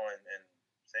 you know, and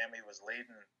Sammy was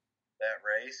leading that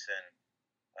race, and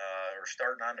or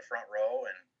starting on the front row,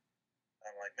 and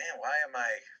I'm like, man, why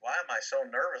am I so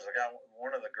nervous? I got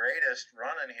one of the greatest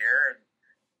running here, and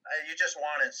you just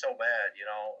want it so bad, you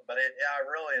know. But I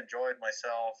really enjoyed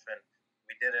myself, and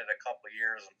we did it a couple of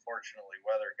years. Unfortunately,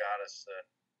 weather got us in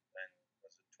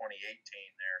was it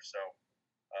 2018 there, so.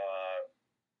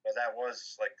 But that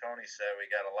was, like Tony said, we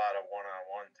got a lot of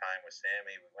one-on-one time with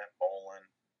Sammy. We went bowling.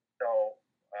 So,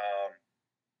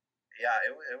 yeah,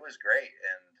 it was great.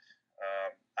 And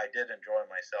I did enjoy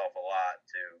myself a lot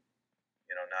to,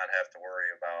 you know, not have to worry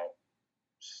about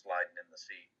sliding in the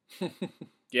seat.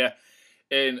 Yeah.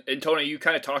 And Tony, you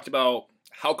kind of talked about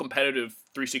how competitive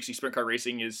 360 sprint car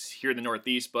racing is here in the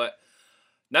Northeast, but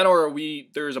not only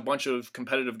are there's a bunch of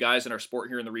competitive guys in our sport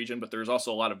here in the region, but there's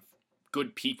also a lot of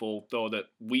good people, though, that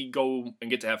we go and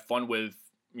get to have fun with,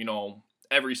 you know,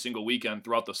 every single weekend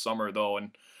throughout the summer, though.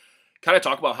 And kind of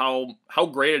talk about how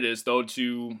great it is, though,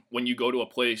 to when you go to a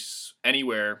place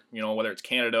anywhere, you know, whether it's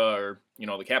Canada or, you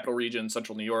know, the capital region,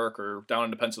 central New York, or down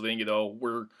into Pennsylvania, though,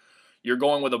 where you're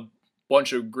going with a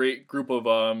bunch of great group of,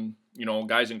 you know,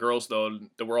 guys and girls, though,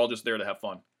 that we're all just there to have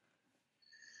fun.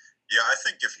 Yeah, I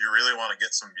think if you really want to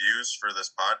get some views for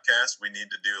this podcast, we need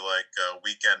to do like a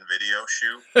weekend video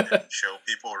shoot and show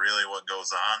people really what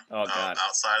goes on Oh, God.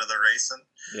 outside of the racing.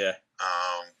 Yeah.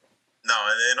 No,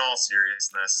 in all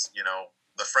seriousness, you know,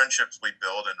 the friendships we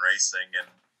build in racing and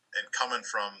coming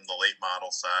from the late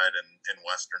model side and in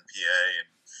Western PA and,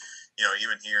 you know,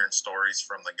 even hearing stories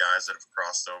from the guys that have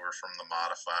crossed over from the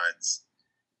modifieds,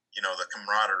 you know, the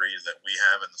camaraderie that we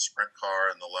have in the sprint car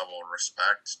and the level of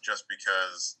respect, just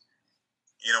because,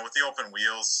 you know, with the open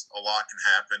wheels, a lot can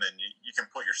happen and you can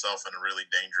put yourself in a really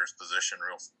dangerous position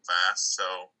real fast.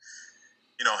 So,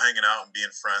 you know, hanging out and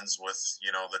being friends with,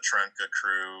 you know, the Trenka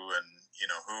crew and, you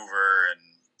know, Hoover and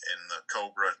the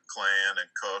Cobra clan and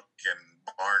Cook and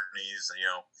Barney's, and, you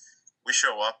know, we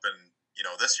show up and, you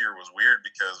know, this year was weird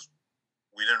because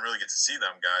we didn't really get to see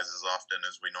them guys as often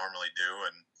as we normally do.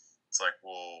 And it's like,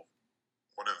 well,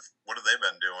 what have they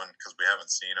been doing? Because we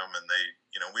haven't seen them, and they,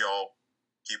 you know, we all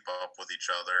keep up with each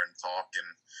other and talk, and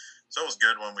so it was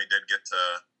good when we did get to,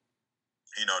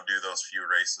 you know, do those few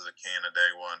races at Canada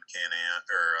one Can-Am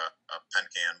or Pen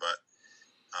Can, but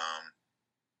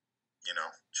you know,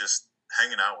 just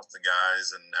hanging out with the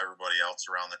guys and everybody else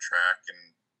around the track,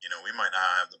 and you know, we might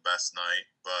not have the best night,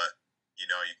 but you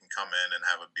know, you can come in and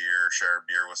have a beer, share a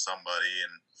beer with somebody,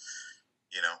 and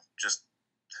you know, just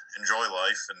enjoy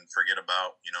life and forget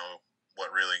about, you know,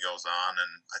 what really goes on.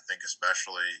 And I think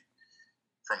especially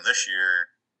from this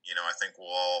year, you know, I think we'll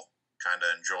all kind of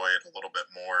enjoy it a little bit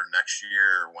more next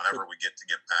year or whenever we get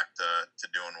back to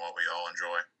doing what we all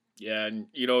enjoy. Yeah, and,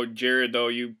 you know, Jared, though,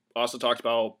 you also talked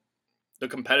about the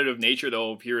competitive nature,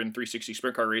 though, of here in 360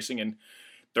 sprint car racing, and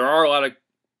there are a lot of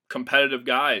competitive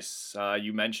guys.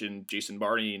 You mentioned Jason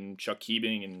Barney and Chuck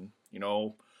Keebing, and, you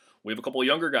know, we have a couple of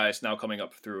younger guys now coming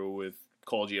up through with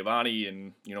Cole Giovanni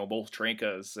and, you know, both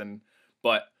Trenkas,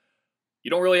 but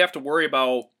you don't really have to worry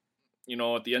about, you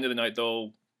know, at the end of the night,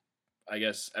 though, I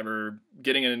guess, ever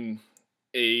getting in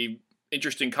a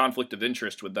interesting conflict of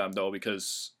interest with them, though,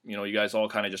 because, you know, you guys all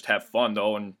kind of just have fun,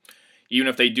 though, and even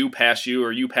if they do pass you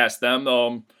or you pass them,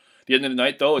 at the end of the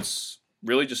night, though, it was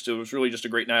really just a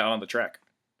great night on the track.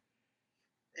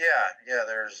 Yeah,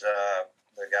 there's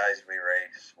the guys we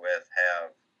race with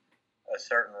have a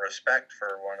certain respect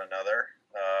for one another,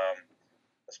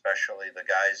 especially the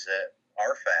guys that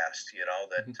are fast, you know,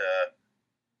 that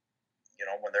you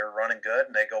know, when they're running good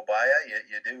and they go by you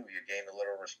gain a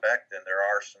little respect. And there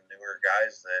are some newer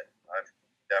guys that I've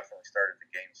definitely started to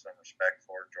gain some respect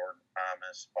for. Jordan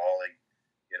Thomas, Paulie,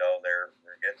 you know, they're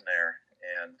getting there,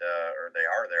 and or they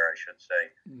are there, I should say.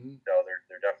 So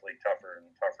they're definitely tougher and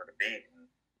tougher to beat. And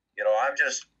you know, I'm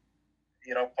just,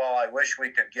 you know, Paul, I wish we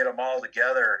could get them all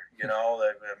together. You know,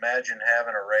 imagine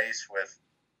having a race with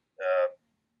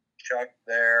Chuck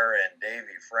there and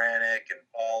Davey Franick and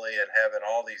Paulie, and having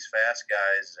all these fast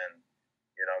guys and,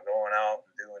 you know, going out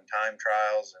and doing time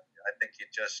trials. And I think it'd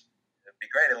be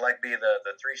great. It'd like be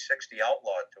the 360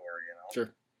 Outlaw Tour, you know. Sure.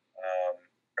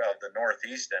 Of the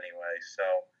Northeast anyway. So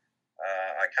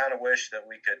I kind of wish that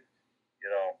we could, you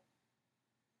know,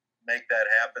 make that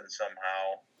happen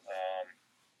somehow,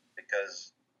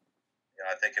 because, you know,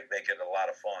 I think it'd make it a lot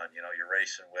of fun. You know, you're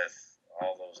racing with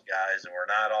all those guys, and we're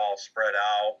not all spread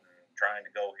out and trying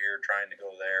to go here, trying to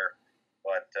go there,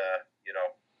 but you know,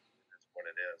 it's what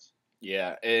it is.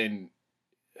 Yeah, and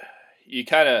you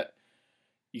kind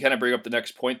of bring up the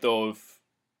next point, though, of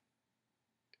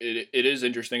it is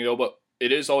interesting, though, but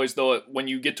it is always, though, when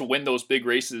you get to win those big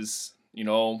races, you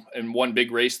know, and one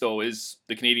big race, though, is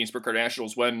the Canadian Sprint Car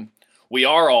Nationals, when we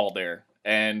are all there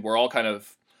and we're all kind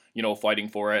of, you know, fighting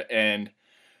for it. And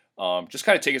just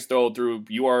kind of take us, though, through,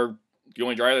 you are the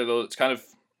only driver, though, it's kind of,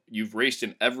 you've raced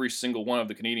in every single one of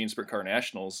the Canadian Sprint Car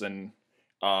Nationals, and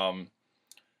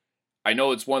I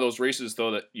know it's one of those races, though,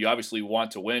 that you obviously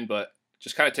want to win, but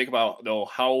just kind of take about, though,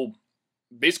 how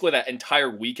basically that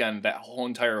whole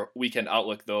entire weekend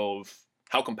outlook, though, of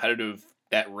how competitive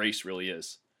that race really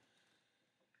is.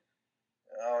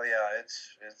 Oh yeah,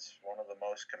 it's one of the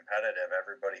most competitive.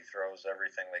 Everybody throws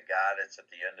everything they got. It's at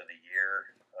the end of the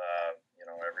year. You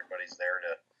know, everybody's there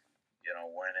to, you know,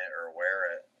 win it or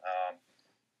wear it.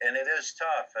 And it is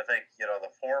tough. I think, you know, the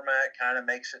format kind of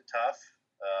makes it tough.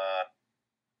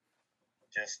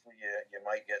 Just you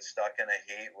might get stuck in a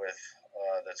heat with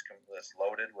that's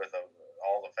loaded with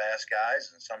all the fast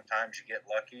guys, and sometimes you get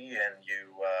lucky and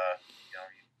you know,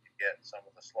 you get some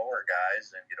of the slower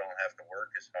guys, and you don't have to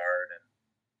work as hard. And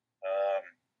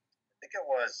I think it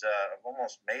was I've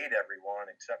almost made everyone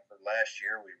except for last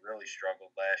year. We really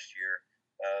struggled last year.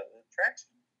 The track's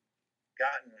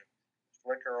gotten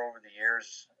slicker over the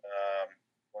years.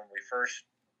 When we first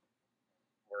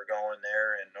were going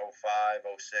there in 05,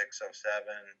 06, 07,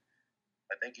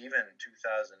 I think even in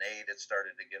 2008 it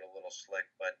started to get a little slick,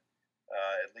 but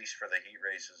at least for the heat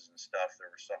races and stuff,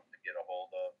 there was something to get a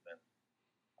hold of, and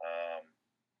um,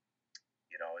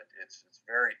 it's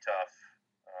very tough.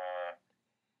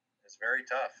 It's very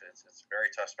tough. It's very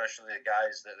tough, especially the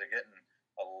guys that are getting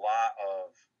a lot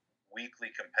of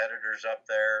weekly competitors up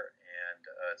there, and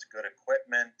it's good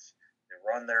equipment. They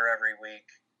run there every week,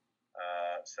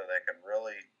 so they can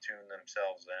really tune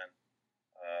themselves in.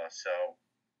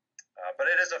 But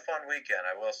it is a fun weekend.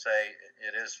 I will say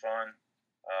it is fun.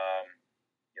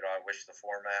 I wish the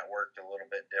format worked a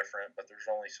little bit different, but there's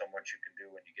only so much you can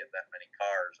do when you get that many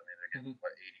cars. I mean, they're getting,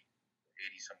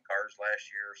 80 some cars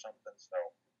last year or something. So,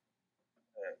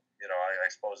 I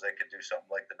suppose they could do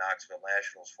something like the Knoxville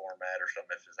Nationals format or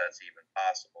something if that's even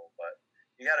possible. But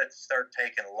you got to start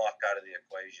taking luck out of the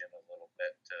equation a little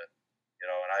bit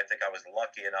and I think I was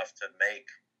lucky enough to make,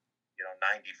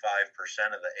 95%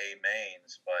 of the A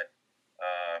mains, but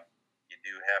you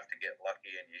do have to get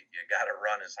lucky, and you got to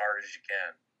run as hard as you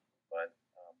can. But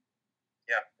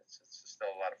it's still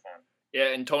a lot of fun.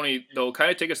 Yeah, and Tony, though,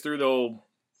 kind of take us through though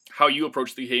how you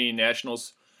approach the Canadian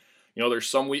Nationals. There's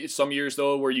some years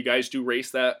though where you guys do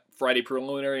race that Friday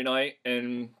preliminary night,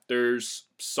 and there's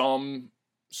some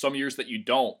years that you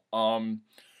don't.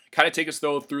 Kind of take us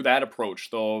though through that approach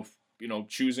though,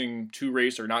 choosing to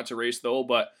race or not to race though.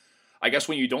 But I guess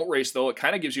when you don't race though, it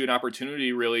kind of gives you an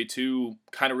opportunity really to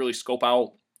kind of really scope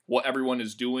out what everyone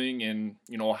is doing and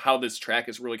how this track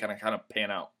is really kind of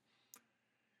pan out.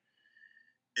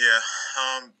 Yeah,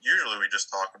 usually we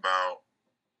just talk about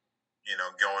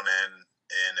going in,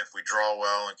 and if we draw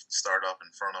well and can start up in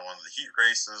front of one of the heat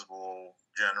races, we'll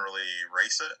generally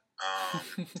race it.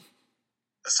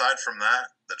 Aside from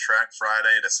that, the track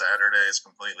Friday to Saturday is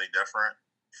completely different.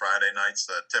 Friday night's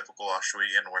the typical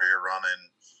Oswego where you're running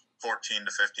 14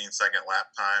 to 15 second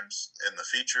lap times in the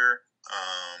feature.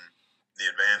 The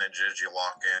advantage is you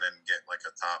lock in and get like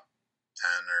a top 10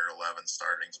 or 11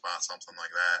 starting spot, something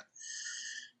like that.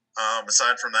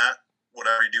 Aside from that,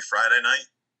 whatever you do Friday night,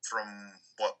 from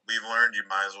what we've learned, you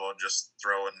might as well just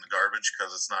throw it in the garbage because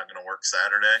it's not going to work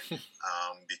Saturday.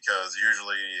 Because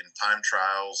usually in time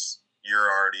trials, you're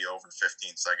already over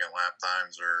 15-second lap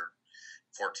times or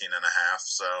 14 and a half.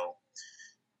 So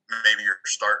maybe you're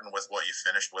starting with what you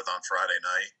finished with on Friday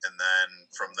night, and then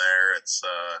from there it's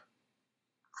a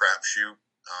crapshoot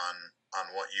on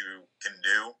what you can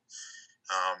do.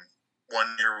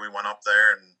 One year we went up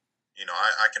there, and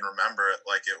I can remember it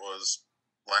like it was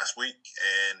last week,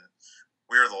 and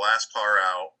we were the last car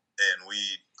out, and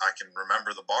I can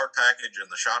remember the bar package and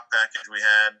the shock package we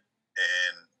had,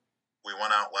 and we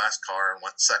went out last car and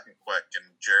went second quick,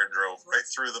 and Jared drove right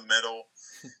through the middle,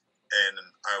 and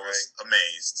I was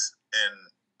amazed, and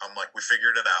I'm like, we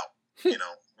figured it out,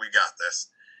 we got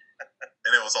this,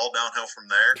 and it was all downhill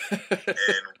from there,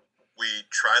 and we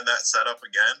tried that setup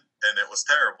again, and it was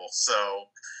terrible. So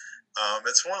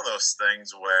it's one of those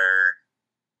things where,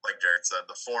 like Jared said,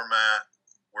 the format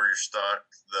where you're stuck,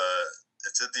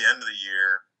 it's at the end of the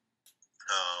year.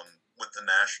 With the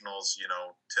Nationals,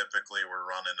 typically we're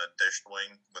running a dished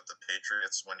wing. With the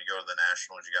Patriots, when you go to the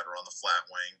Nationals, you got to run the flat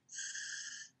wing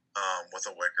with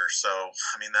a wicker. So,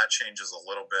 I mean, that changes a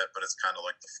little bit, but it's kind of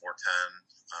like the 410.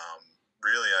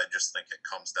 Really, I just think it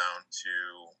comes down to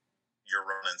you're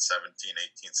running 17,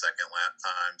 18-second lap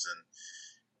times, and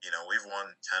we've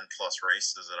won 10 plus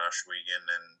races at Oswego,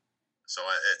 and so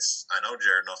I know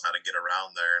Jared knows how to get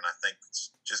around there, and I think it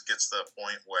just gets to the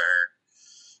point where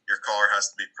your car has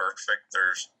to be perfect.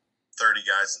 There's 30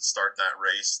 guys that start that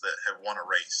race that have won a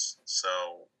race,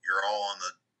 so you all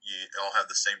have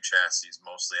the same chassis,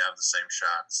 mostly have the same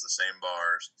shocks, the same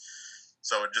bars,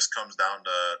 so it just comes down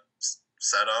to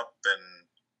setup and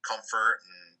comfort,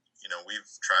 and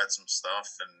we've tried some stuff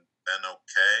and been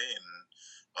okay, and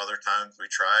other times we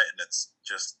try it and it's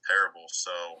just terrible.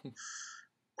 So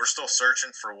we're still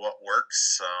searching for what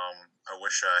works. I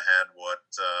wish I had what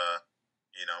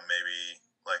maybe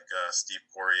like Steve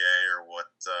Poirier or what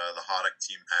the Hoddick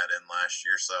team had in last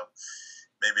year. So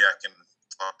maybe I can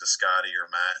talk to Scotty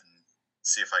or Matt and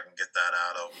see if I can get that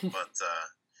out of them. But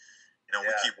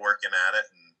we keep working at it,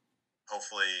 and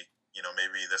hopefully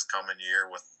maybe this coming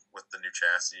year with the new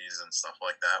chassis and stuff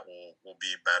like that will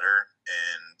be better.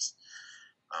 And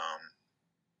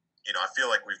I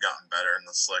feel like we've gotten better in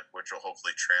the slick, which will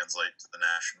hopefully translate to the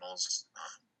Nationals.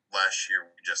 Last year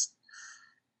we just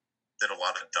did a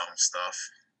lot of dumb stuff,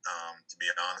 to be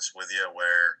honest with you,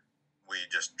 where we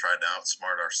just tried to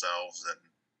outsmart ourselves, and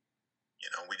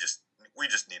we just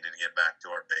needed to get back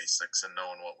to our basics and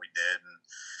knowing what we did. And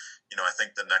I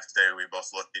think the next day we both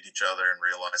looked at each other and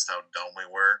realized how dumb we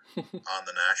were on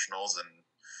the Nationals, and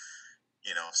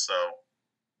So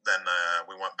then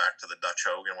we went back to the Dutch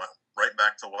Hogan, went right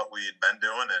back to what we had been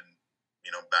doing, and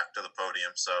back to the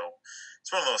podium. So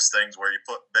it's one of those things where you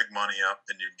put big money up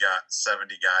and you've got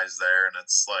 70 guys there, and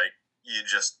it's like you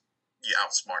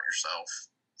outsmart yourself.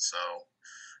 So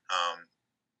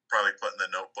probably put in the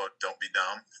notebook, don't be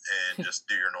dumb, and just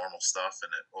do your normal stuff,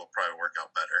 and it will probably work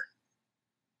out better.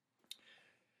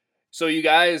 So you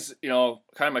guys, kind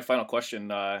of my final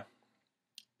question.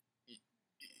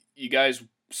 You guys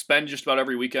spend just about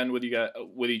every weekend with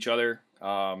each other.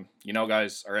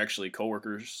 Guys are actually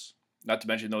coworkers. Not to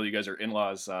mention, though, you guys are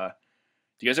in-laws. Do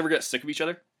you guys ever get sick of each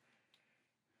other?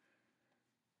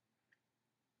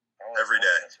 Every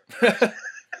day.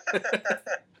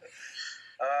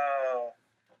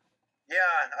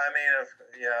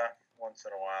 Once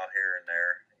in a while here and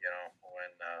there,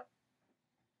 when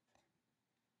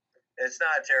it's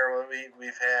not terrible.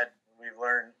 We've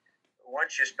learned,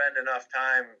 once you spend enough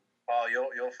time, Paul,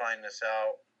 you'll find this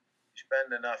out. You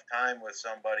spend enough time with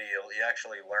somebody, you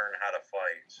actually learn how to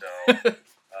fight. So,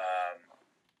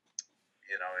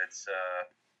 it's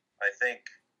I think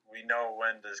we know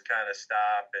when to kind of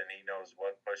stop, and he knows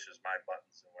what pushes my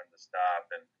buttons and when to stop,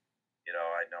 and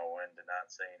I know when to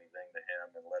not say anything to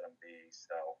him and let him be.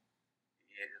 So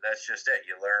that's just it.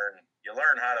 You learn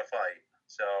how to fight.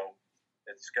 So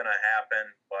it's going to happen,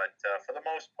 but for the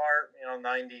most part, 99%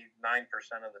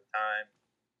 of the time,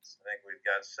 I think we've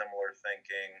got similar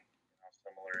thinking,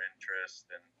 similar interest,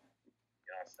 and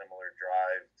similar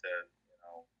drive to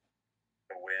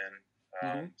win.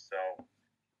 So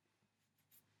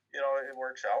it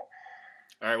works out.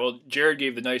 All right. Well, Jared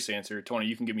gave the nice answer. Tony,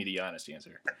 you can give me the honest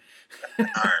answer. All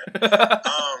right.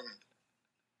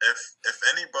 If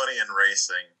anybody in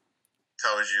racing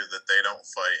tells you that they don't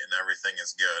fight and everything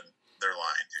is good, they're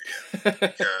lying to you.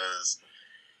 Because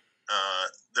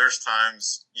there's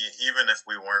times, even if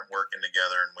we weren't working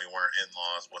together and we weren't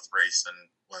in-laws with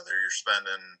racing, whether you're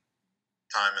spending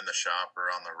time in the shop or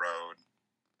on the road,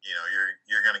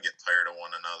 you're going to get tired of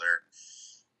one another.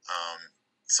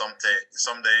 Some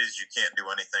days you can't do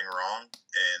anything wrong,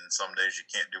 and some days you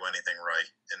can't do anything right.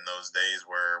 In those days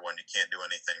when you can't do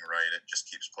anything right, it just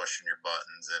keeps pushing your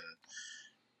buttons. And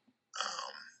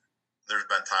there's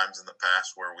been times in the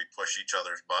past where we push each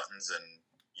other's buttons, and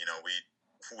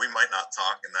we might not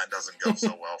talk, and that doesn't go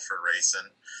so well for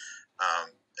racing.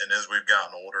 And as we've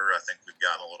gotten older, I think we've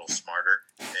gotten a little smarter,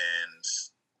 and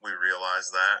we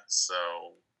realize that.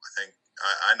 So I think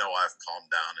I know I've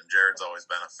calmed down, and Jared's always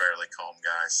been a fairly calm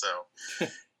guy. So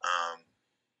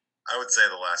I would say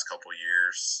the last couple of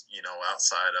years,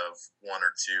 outside of one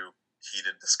or two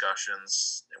heated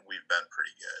discussions, we've been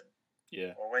pretty good.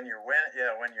 Yeah. Well, when you're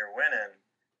winning,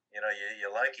 you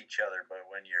like each other, but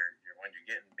when you're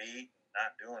getting beat and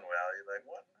not doing well, you're like,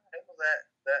 what the hell is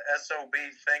that SOB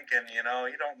thinking? You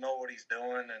don't know what he's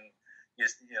doing, and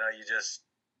it's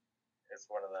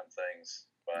one of them things.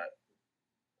 But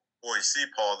well, you see,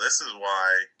 Paul, this is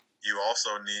why you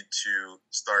also need to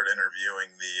start interviewing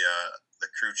the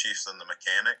crew chiefs and the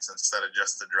mechanics instead of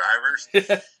just the drivers,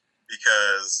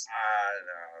 because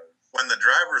when the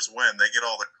drivers win, they get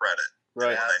all the credit.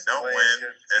 Right. When they don't win,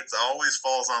 it always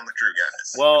falls on the crew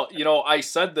guys. Well, I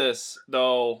said this,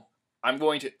 though. I'm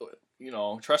going to,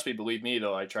 trust me, believe me,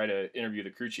 though, I try to interview the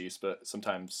crew chiefs, but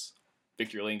sometimes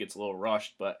Victory Lane gets a little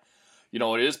rushed. But, it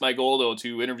is my goal, though,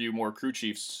 to interview more crew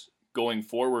chiefs going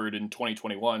forward in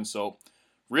 2021. So,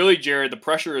 really, Jared, the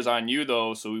pressure is on you,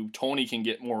 though, so Tony can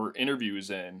get more interviews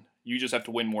in. You just have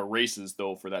to win more races,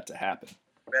 though, for that to happen.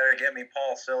 Better get me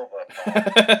Paul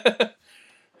Silva.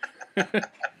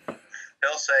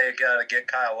 He'll say you got to get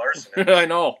Kyle Larson in. I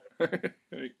know.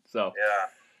 So. Yeah.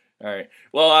 All right.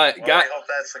 Well, I hope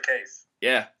that's the case.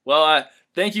 Yeah. Well,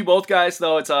 thank you both guys,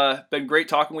 though. It's been great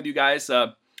talking with you guys.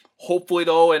 Hopefully,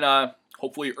 though, and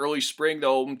hopefully early spring,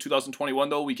 though, 2021,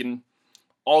 though, we can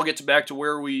all get back to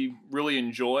where we really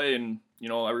enjoy, and,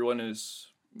 everyone is,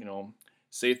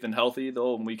 safe and healthy,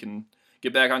 though, and we can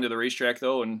get back onto the racetrack,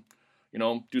 though, and,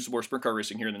 do some more sprint car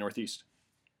racing here in the Northeast.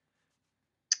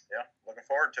 Yeah, looking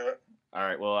forward to it. All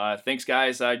right. Well, thanks,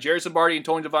 guys. Jared Zimbardi and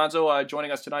Tony Difonzo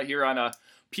joining us tonight here on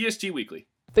PST Weekly.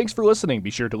 Thanks for listening. Be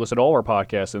sure to listen to all our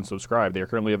podcasts and subscribe. They are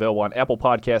currently available on Apple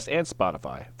Podcasts and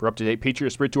Spotify. For up-to-date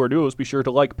Patriot Sprint Tour news, be sure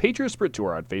to like Patriot Sprint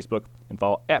Tour on Facebook and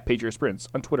follow @Patriot Sprints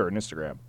on Twitter and Instagram.